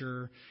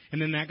future.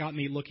 And then that got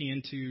me looking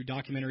into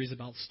documentaries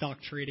about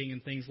stock trading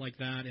and things like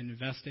that and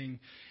investing.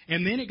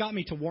 And then it got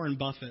me to Warren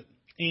Buffett.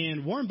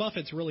 And Warren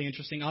Buffett's really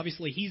interesting.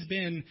 Obviously, he's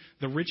been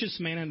the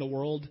richest man in the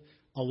world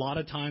a lot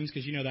of times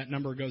because, you know, that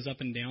number goes up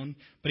and down.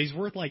 But he's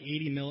worth like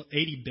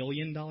 $80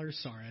 billion.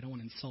 Sorry, I don't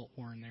want to insult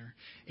Warren there.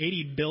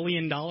 $80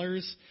 billion.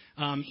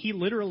 He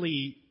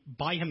literally,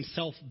 by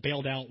himself,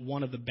 bailed out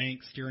one of the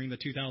banks during the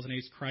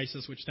 2008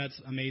 crisis, which that's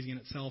amazing in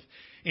itself.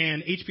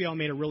 And HBO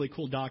made a really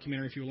cool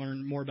documentary if you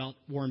learn more about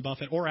Warren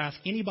Buffett, or ask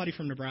anybody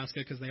from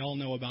Nebraska because they all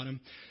know about him.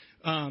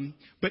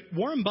 But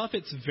Warren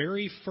Buffett's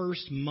very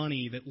first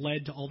money that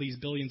led to all these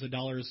billions of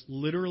dollars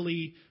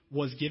literally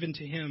was given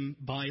to him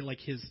by like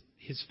his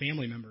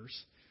family members.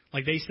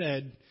 Like they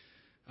said,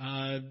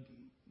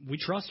 we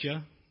trust you.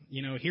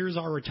 You know, here's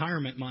our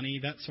retirement money,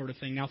 that sort of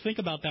thing. Now think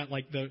about that,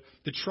 like the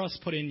trust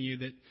put in you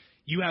that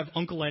you have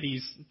Uncle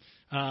Eddie's,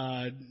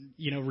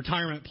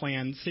 retirement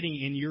plan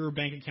sitting in your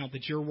bank account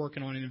that you're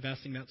working on and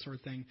investing, that sort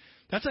of thing.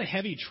 That's a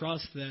heavy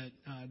trust that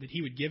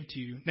he would give to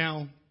you.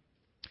 Now,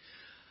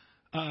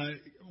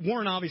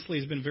 Warren obviously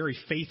has been very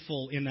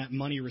faithful in that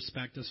money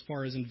respect as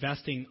far as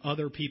investing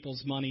other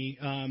people's money.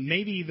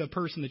 Maybe the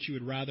person that you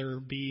would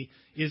rather be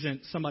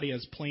isn't somebody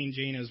as plain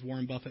Jane as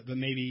Warren Buffett, but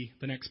maybe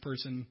the next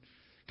person,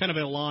 kind of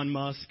Elon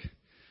Musk.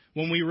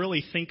 When we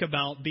really think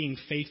about being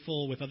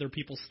faithful with other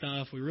people's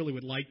stuff, we really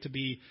would like to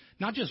be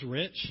not just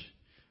rich,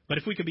 but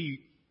if we could be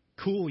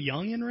cool,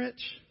 young, and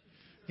rich,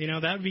 you know,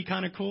 that would be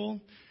kind of cool.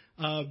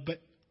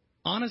 But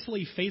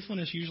honestly,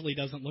 faithfulness usually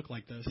doesn't look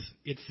like this.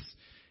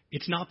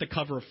 It's not the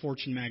cover of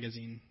Fortune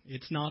magazine.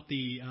 It's not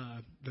the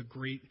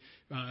great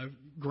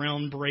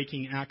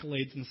groundbreaking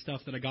accolades and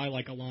stuff that a guy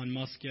like Elon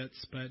Musk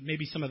gets, but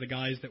maybe some of the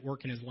guys that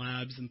work in his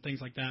labs and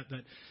things like that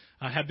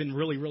have been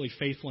really, really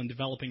faithful in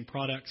developing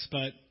products.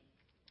 But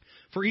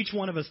for each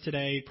one of us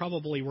today,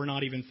 probably we're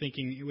not even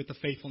thinking with the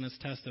faithfulness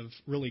test of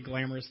really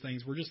glamorous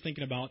things. We're just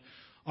thinking about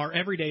our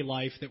everyday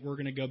life that we're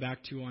going to go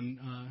back to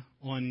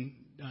on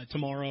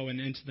tomorrow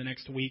and into the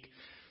next week.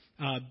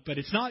 But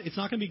it's not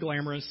going to be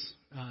glamorous.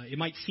 It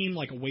might seem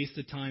like a waste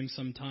of time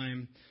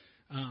sometime,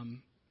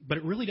 but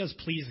it really does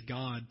please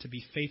God to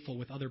be faithful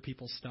with other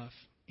people's stuff.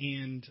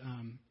 And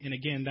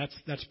again,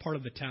 that's part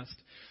of the test.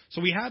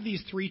 So we have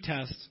these 3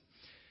 tests.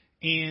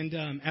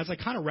 And as I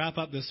kind of wrap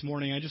up this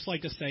morning, I just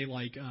like to say,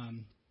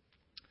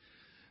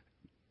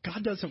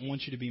 God doesn't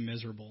want you to be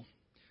miserable.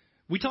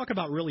 We talk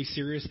about really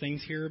serious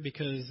things here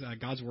because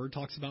God's Word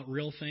talks about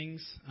real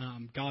things.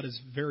 God is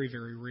very,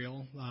 very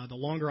real. The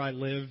longer I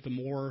live, the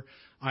more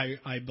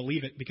I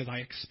believe it because I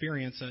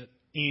experience it.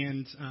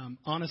 And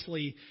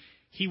honestly,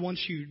 He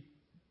wants you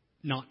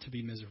not to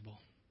be miserable.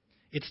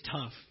 It's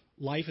tough.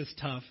 Life is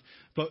tough.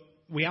 But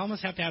we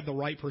almost have to have the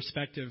right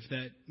perspective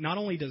that not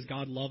only does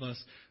God love us,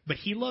 but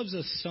He loves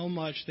us so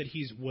much that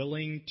He's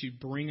willing to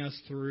bring us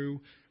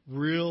through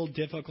real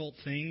difficult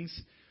things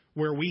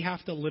where we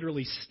have to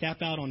literally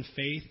step out on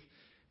faith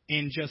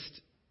and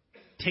just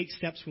take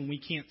steps when we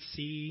can't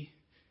see,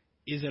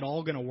 is it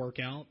all going to work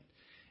out?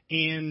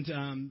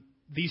 And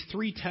these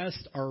 3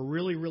 tests are a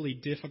really, really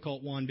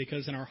difficult one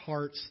because in our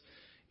hearts,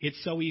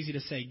 it's so easy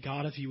to say,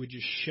 God, if you would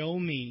just show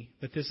me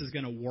that this is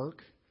going to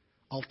work,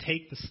 I'll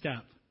take the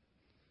step.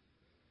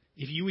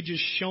 If you would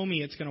just show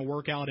me it's going to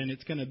work out and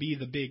it's going to be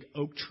the big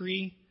oak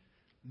tree,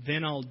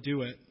 then I'll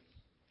do it.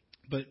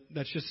 But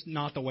that's just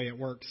not the way it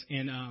works.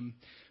 And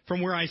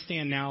from where I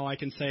stand now, I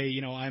can say,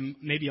 I'm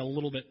maybe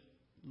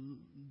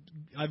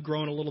I've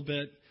grown a little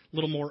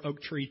more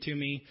oak tree to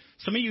me.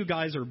 Some of you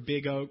guys are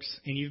big oaks,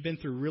 and you've been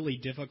through really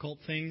difficult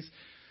things.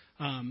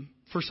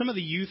 For some of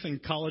the youth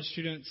and college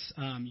students,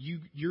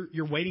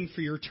 you're waiting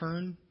for your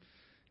turn.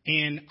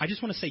 And I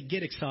just want to say,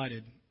 get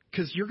excited.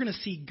 Because you're going to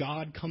see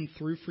God come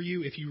through for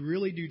you if you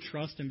really do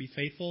trust and be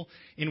faithful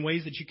in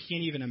ways that you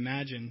can't even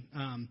imagine.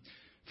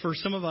 For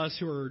some of us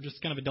who are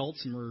just kind of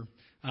adults and we're,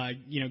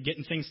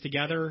 getting things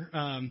together,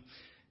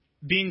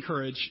 be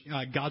encouraged.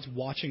 God's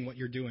watching what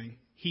you're doing.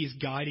 He's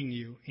guiding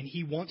you, and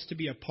He wants to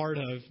be a part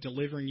of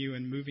delivering you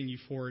and moving you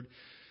forward.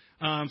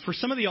 For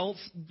some of the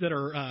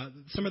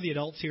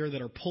adults here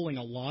that are pulling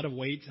a lot of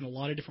weights in a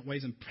lot of different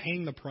ways and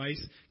paying the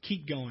price,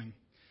 keep going.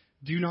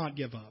 Do not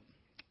give up.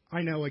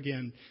 I know,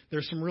 again,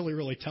 there's some really,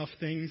 really tough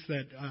things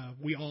that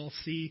we all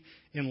see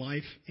in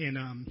life,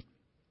 and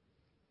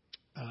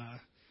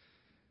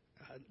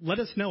let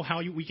us know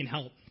how we can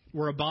help.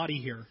 we're a body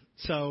here.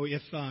 So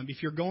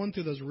if you're going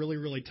through those really,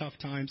 really tough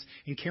times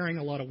and carrying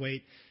a lot of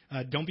weight,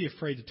 don't be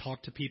afraid to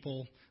talk to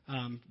people.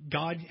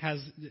 God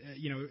has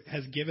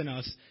given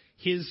us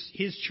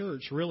His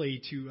church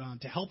really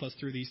to help us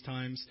through these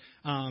times.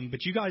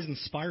 But you guys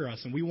inspire us,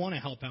 and we want to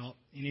help out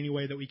in any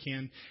way that we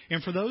can.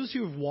 And for those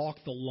who have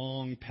walked the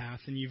long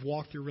path and you've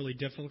walked through really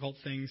difficult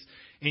things,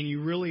 and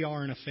you really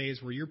are in a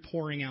phase where you're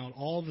pouring out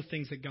all the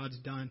things that God's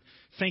done,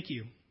 thank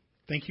you.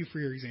 Thank you for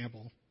your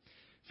example.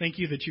 Thank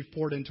you that you've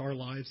poured into our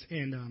lives,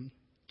 and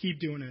keep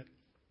doing it,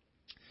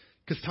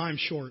 because time's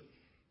short.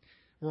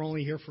 We're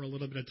only here for a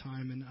little bit of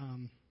time,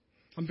 and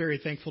I'm very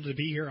thankful to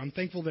be here. I'm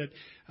thankful that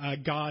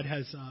God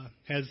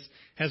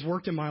has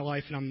worked in my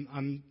life, and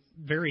I'm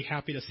very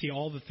happy to see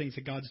all the things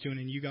that God's doing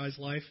in you guys'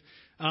 life.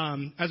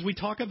 As we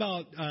talk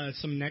about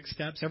some next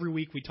steps, every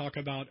week we talk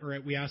about, or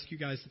we ask you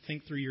guys to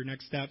think through your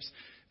next steps,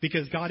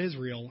 because God is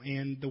real,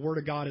 and the Word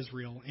of God is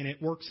real, and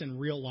it works in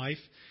real life.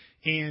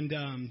 And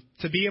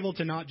to be able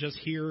to not just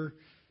hear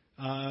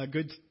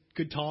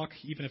good talk,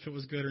 even if it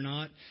was good or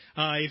not.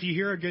 If you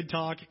hear a good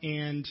talk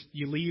and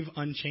you leave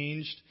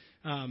unchanged,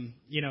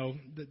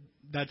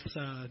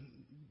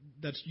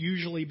 that's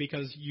usually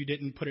because you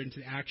didn't put it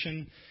into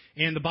action.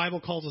 And the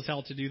Bible calls us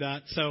out to do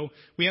that. So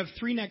we have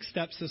 3 next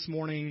steps this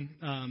morning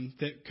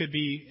that could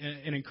be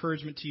an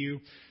encouragement to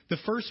you. The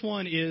first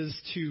one is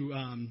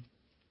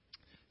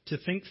to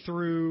think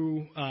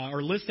through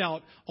or list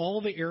out all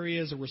the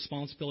areas of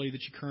responsibility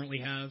that you currently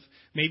have.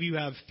 Maybe you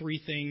have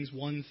 3 things,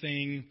 1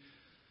 thing.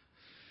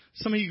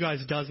 Some of you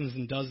guys dozens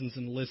and dozens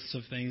and lists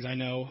of things, I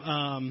know.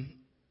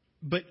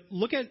 But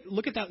look at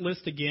that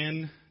list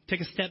again.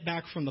 Take a step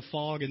back from the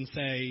fog and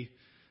say,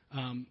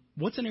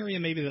 what's an area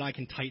maybe that I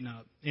can tighten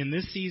up? In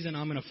this season,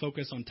 I'm going to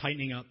focus on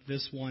tightening up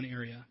this one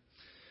area.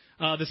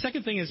 The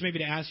second thing is maybe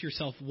to ask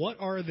yourself, what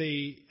are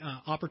the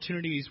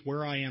opportunities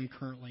where I am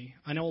currently?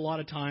 I know a lot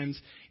of times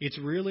it's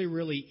really,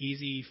 really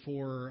easy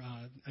for,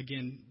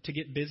 to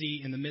get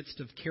busy in the midst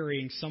of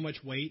carrying so much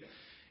weight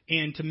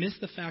and to miss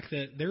the fact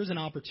that there's an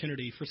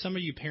opportunity. For some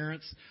of you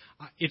parents,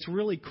 it's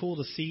really cool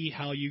to see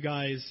how you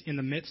guys, in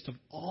the midst of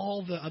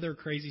all the other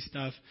crazy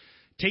stuff,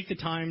 take the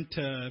time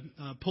to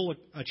pull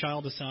a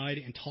child aside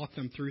and talk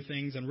them through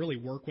things and really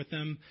work with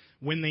them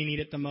when they need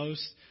it the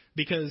most.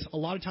 Because a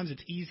lot of times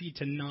it's easy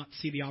to not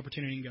see the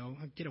opportunity and go,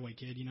 get away,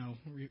 kid,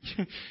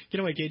 get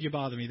away, kid, you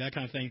bother me, that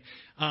kind of thing.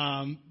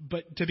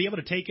 But to be able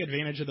to take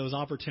advantage of those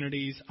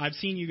opportunities, I've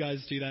seen you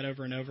guys do that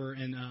over and over.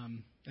 And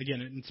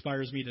again, it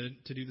inspires me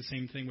to do the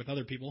same thing with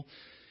other people.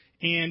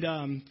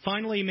 And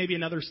finally, maybe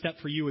another step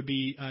for you would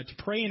be to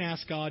pray and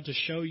ask God to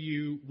show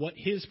you what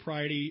His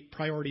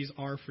priorities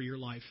are for your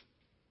life.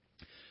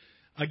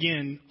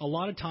 Again, a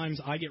lot of times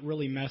I get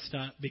really messed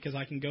up because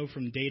I can go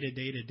from day to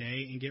day to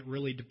day and get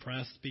really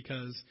depressed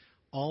because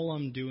all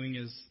I'm doing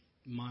is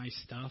my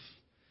stuff.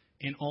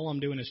 And all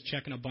I'm doing is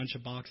checking a bunch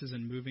of boxes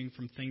and moving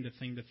from thing to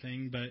thing to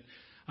thing. But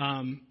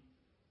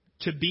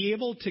to be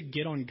able to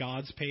get on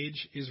God's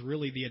page is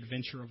really the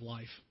adventure of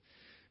life.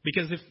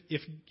 Because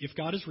if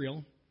God is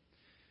real,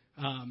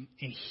 and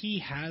He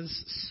has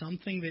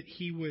something that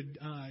He would,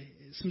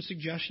 some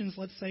suggestions,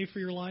 let's say, for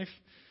your life,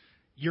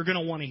 you're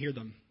going to want to hear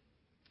them.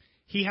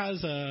 He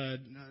has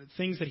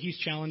things that He's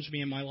challenged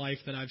me in my life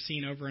that I've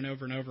seen over and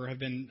over and over have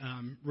been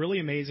really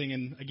amazing.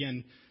 And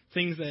again,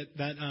 things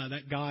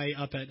that guy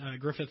up at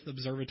Griffith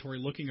Observatory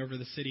looking over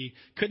the city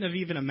couldn't have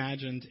even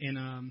imagined.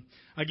 And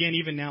again,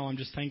 even now, I'm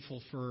just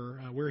thankful for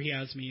where He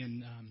has me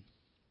and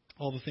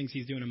all the things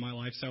He's doing in my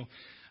life. So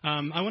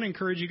I want to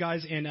encourage you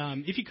guys. And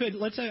if you could,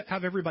 let's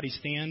have everybody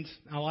stand.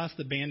 I'll ask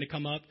the band to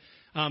come up.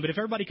 But if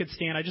everybody could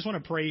stand, I just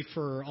want to pray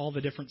for all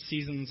the different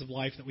seasons of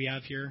life that we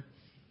have here.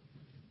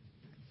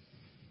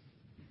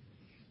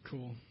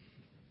 Cool.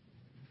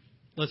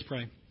 Let's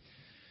pray.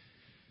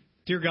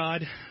 Dear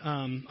God,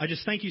 I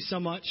just thank You so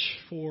much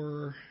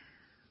for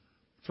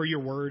Your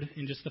word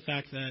and just the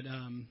fact that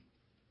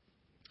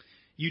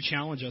You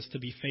challenge us to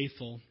be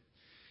faithful.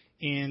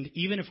 And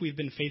even if we've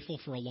been faithful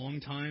for a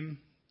long time,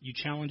 You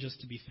challenge us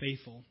to be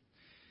faithful.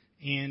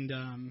 And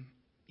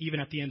even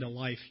at the end of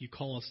life, You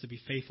call us to be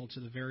faithful to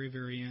the very,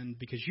 very end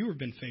because You have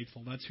been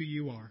faithful. That's who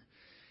You are.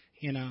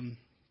 And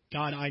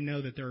God, I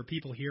know that there are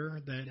people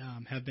here that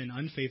have been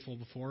unfaithful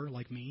before,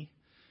 like me,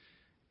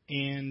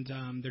 and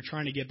they're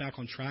trying to get back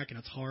on track, and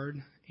it's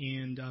hard.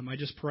 And I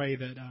just pray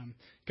that,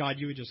 God,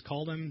 You would just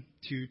call them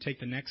to take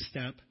the next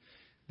step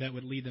that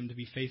would lead them to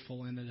be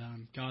faithful, and that,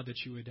 God, that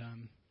You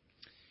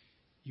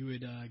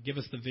would give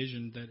us the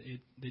vision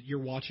that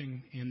You're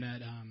watching and that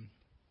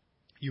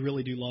You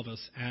really do love us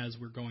as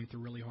we're going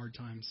through really hard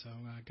times. So,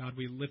 God,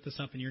 we lift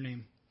this up in Your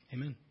name.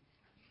 Amen.